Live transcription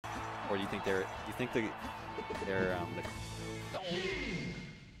Or do you think they're? Do you think you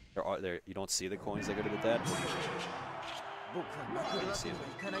don't see the coins that go to the dead? Or do you see them?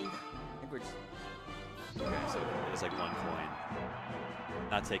 I think we're just... Okay, so there's like one coin.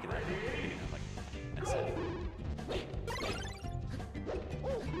 Not taking that. Taking it like that's it.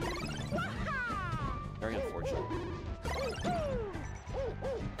 Very unfortunate.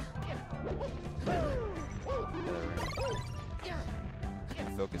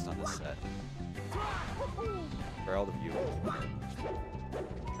 I'm focused on this set. For all the viewers.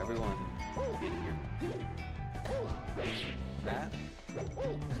 Everyone in here. That?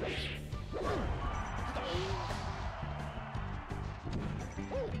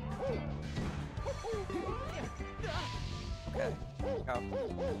 Okay. Go.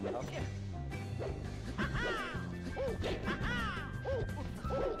 Okay.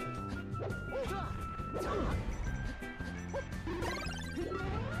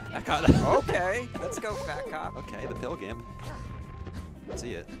 I caught Okay, let's go, Fat Cop. Okay, the pill gimp.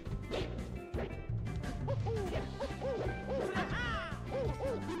 See it.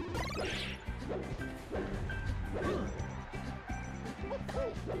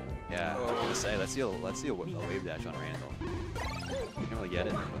 Yeah, I was gonna say let's see a wave dash on Randall. Can't really get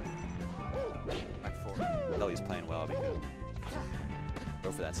it. Back forward. Well, he's playing well. Be good.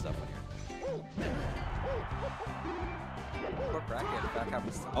 Go for that stuff when you're. Poor bracket. Fat Cop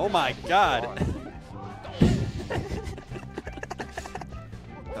was Oh my God!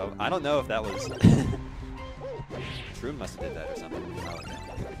 Oh, I don't know if that was. Troon must have did that or something.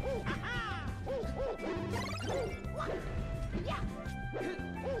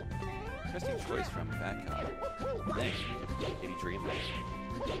 Interesting choice from Fat Cop. Thanks. Maybe Dream.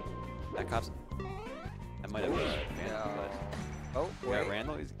 Fat Cop's. I might have Randall, but. Oh, wait. Yeah,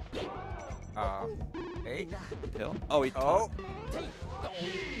 Randall. He's. Hey. Pill? Oh, he. Oh.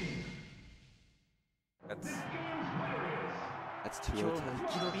 That's too low.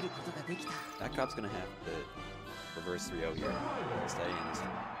 Fat Cop's gonna have to reverse 3-0 here. Stay in this.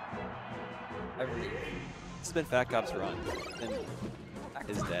 I believe. This has been Fat Cop's run. It's been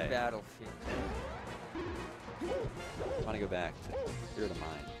his day. Battlefield. I want to go back to Fear of the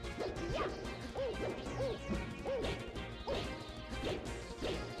Mind.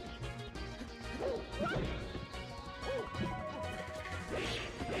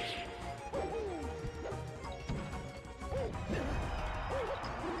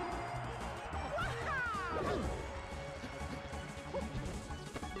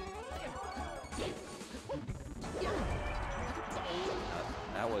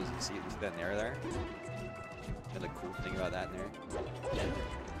 That was, you see that nair there? And the cool thing about that nair?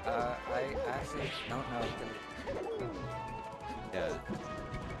 I actually don't know. Yeah.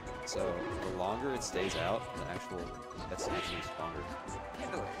 So the longer it stays out, the actual that's actually stronger.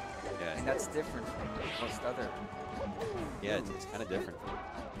 Really? Yeah. And that's different from most other. Yeah, it's kind of different from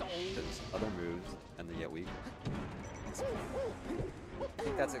those other moves, and they get weak. I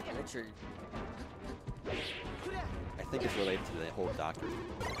think that's a glitch. I think it's related to the whole doctor.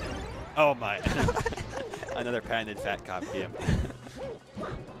 Oh my! Another patented Fat Cop gimp.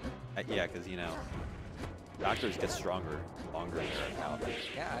 Yeah, because you know, doctors get stronger the longer they're out.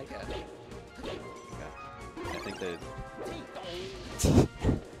 Yeah, I get it. Okay. I think that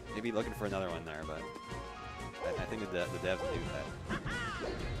maybe looking for another one there, but I think the devs do that.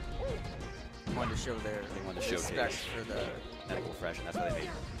 They wanted to show their respect for the medical profession. That's why they made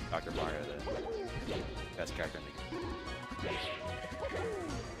Dr. Mario the best character in the game.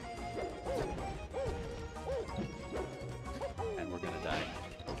 And we're gonna die.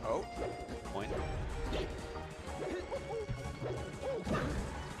 Oh. Point.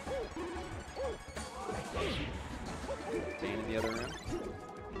 Bane in the other room.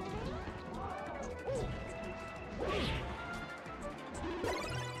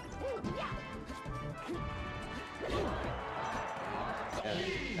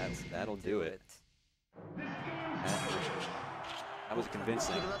 Yeah, that'll do it. That was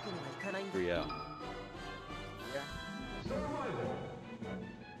convincing. 3-0. Yeah.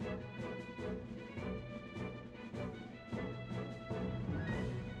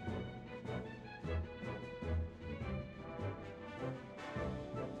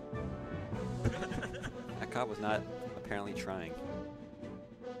 That cop was not apparently trying.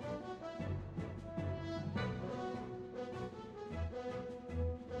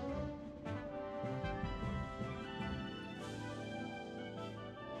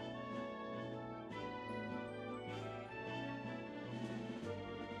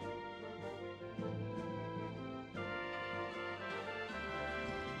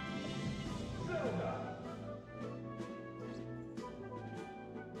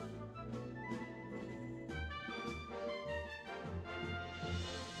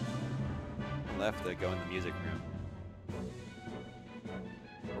 left to go in the music room.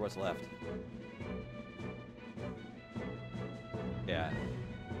 Or what's left? Yeah.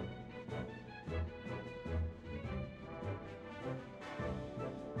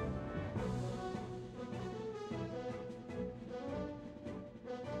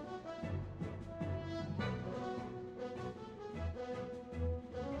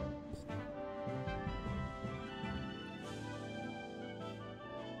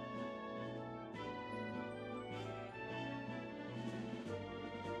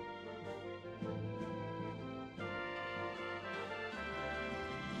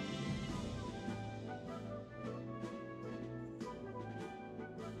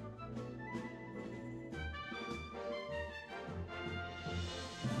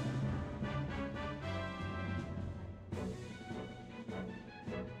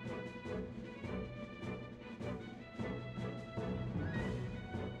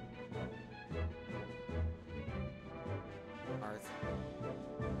 Marth.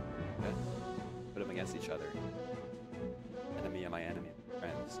 Okay. Put them against each other. Enemy of my enemy.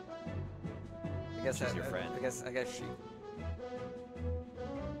 Friends. I guess She's your friend. I guess Sheik.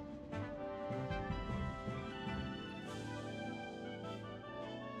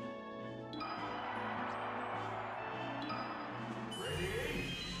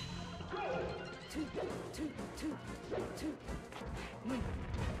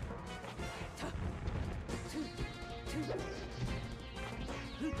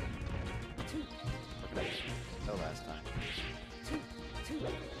 Oh, last time.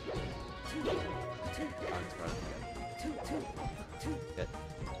 Hit.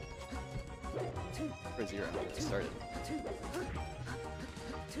 For 0. Just started.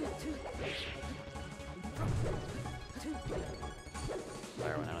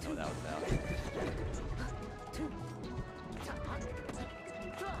 Fire one. I don't know what that was about.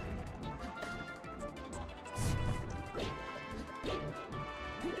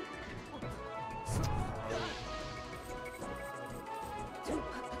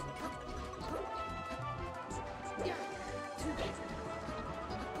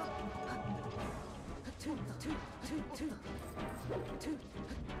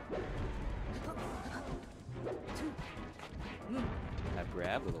 I've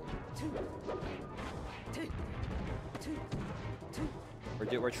grabbed a little.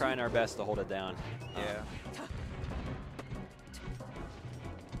 We're trying our best to hold it down. Yeah.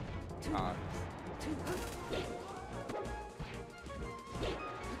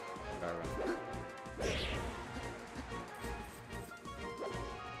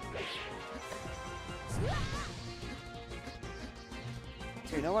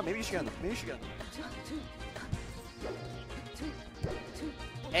 You know what? Maybe you should get on the. Maybe you should get on the.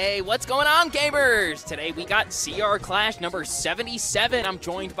 Hey, what's going on, gamers? Today we got CR Clash number 77. I'm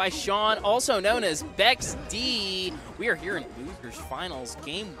joined by Sean, also known as Bex D. We are here in Losers Finals,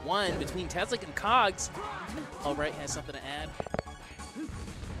 Game 1 between Tezlik and Kogs. Albright has something to add.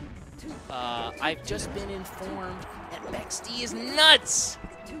 I've just been informed that Bex D is nuts.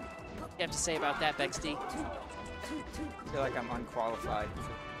 What do you have to say about that, Bex D? I feel like I'm unqualified.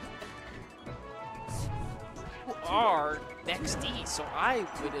 You are Bex D, so I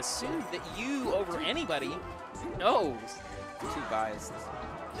would assume that you, over anybody, knows. Too biased.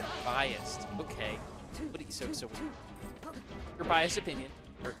 Biased. Okay. What do you, so your biased opinion.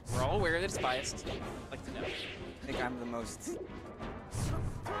 We're all aware that it's biased. I'd like to know. I think I'm the most.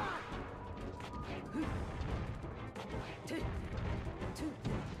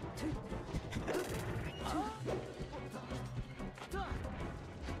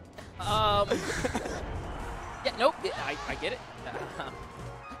 Yeah, nope. I get it.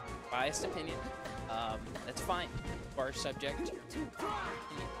 Biased opinion. That's fine. Bar subject to your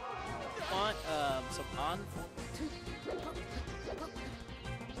opinion. On, so on.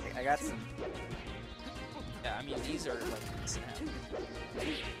 I got some. Yeah, I mean these are like this now.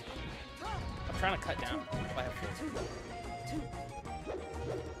 I'm trying to cut down. If I have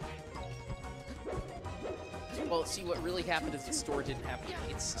Well, see, what really happened is the store didn't have the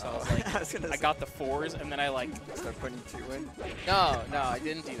 8s, so I was like, I got the 4s, and then I like start putting 2 in. No, I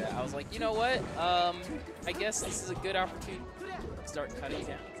didn't do that. I was like, you know what? I guess this is a good opportunity to start cutting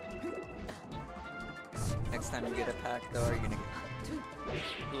down. Next time you get a pack, though, are you gonna get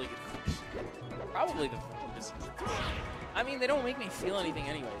Really good. Probably the 4s. I mean, they don't make me feel anything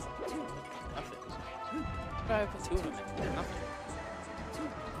anyways. Nothing. Why I put 2 of them in? Nothing.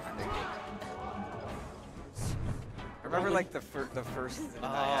 Remember, like, the first thing I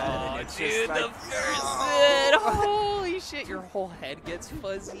had, and it's dude, just, like, the first set! Holy shit, your whole head gets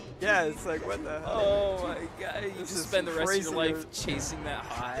fuzzy. Yeah, it's like, what the hell? Oh my god, you This just is spend the rest of your crazy. life chasing that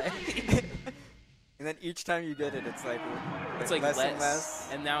high. And then each time you get it, it's like like less less, and less.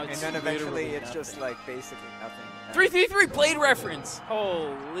 and now it's and then eventually literally it's just nothing. like basically nothing. 333 Blade reference.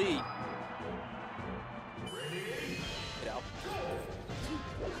 Holy. Get out.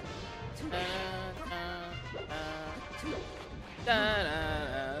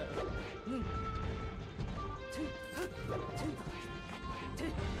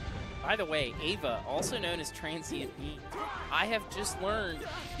 By the way, Ava, also known as Transient Beam, I have just learned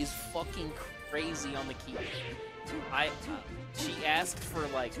is fucking crazy on the key. She asked for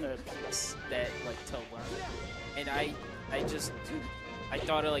like a piece that like to learn, and I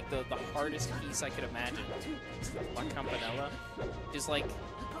thought of like the hardest piece I could imagine. La Campanella. Just like,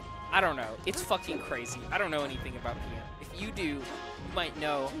 I don't know. It's fucking crazy. I don't know anything about piano. If you do, you might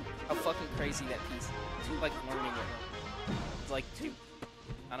know how fucking crazy that piece is. Like learning it. It's like, dude,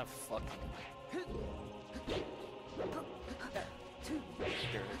 kind of fucking.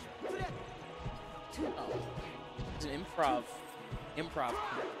 Oh. It's an improv.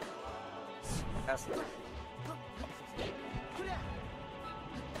 That's it.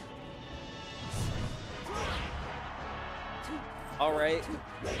 All right,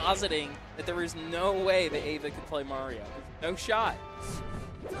 positing that there is no way that Ava could play Mario. No shot.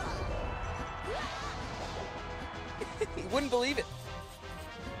 You wouldn't believe it.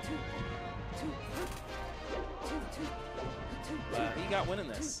 He got winning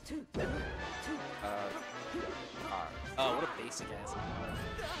this. Oh, what a basic ass.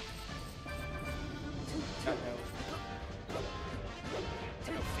 Got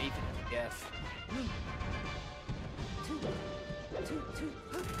no faith in Jeff.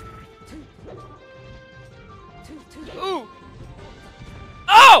 Ooh!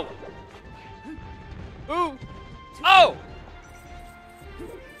 Oh! Ooh! Oh!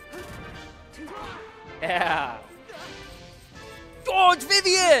 Yeah! Oh, it's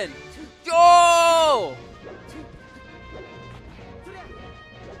Vivian! Yo!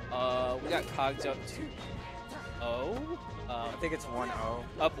 We got Kogs up 2-0. I think it's 1-0.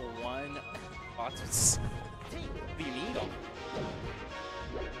 Up 1. Boxes. What do you need?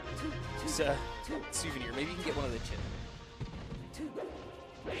 Just a souvenir. Maybe you can get one of the chips.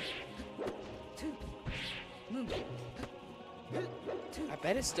 I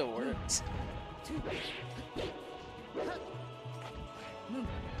bet it still works.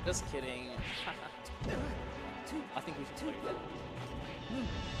 Just kidding. I think we should play that.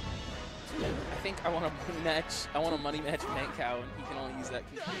 I think I want a money match. I want a money match Mancow, and he can only use that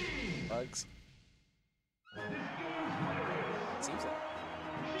because bugs. Seems like.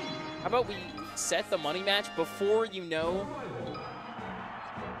 How about we set the money match before you know?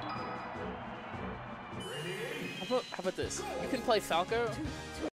 How about this? You can play Falco.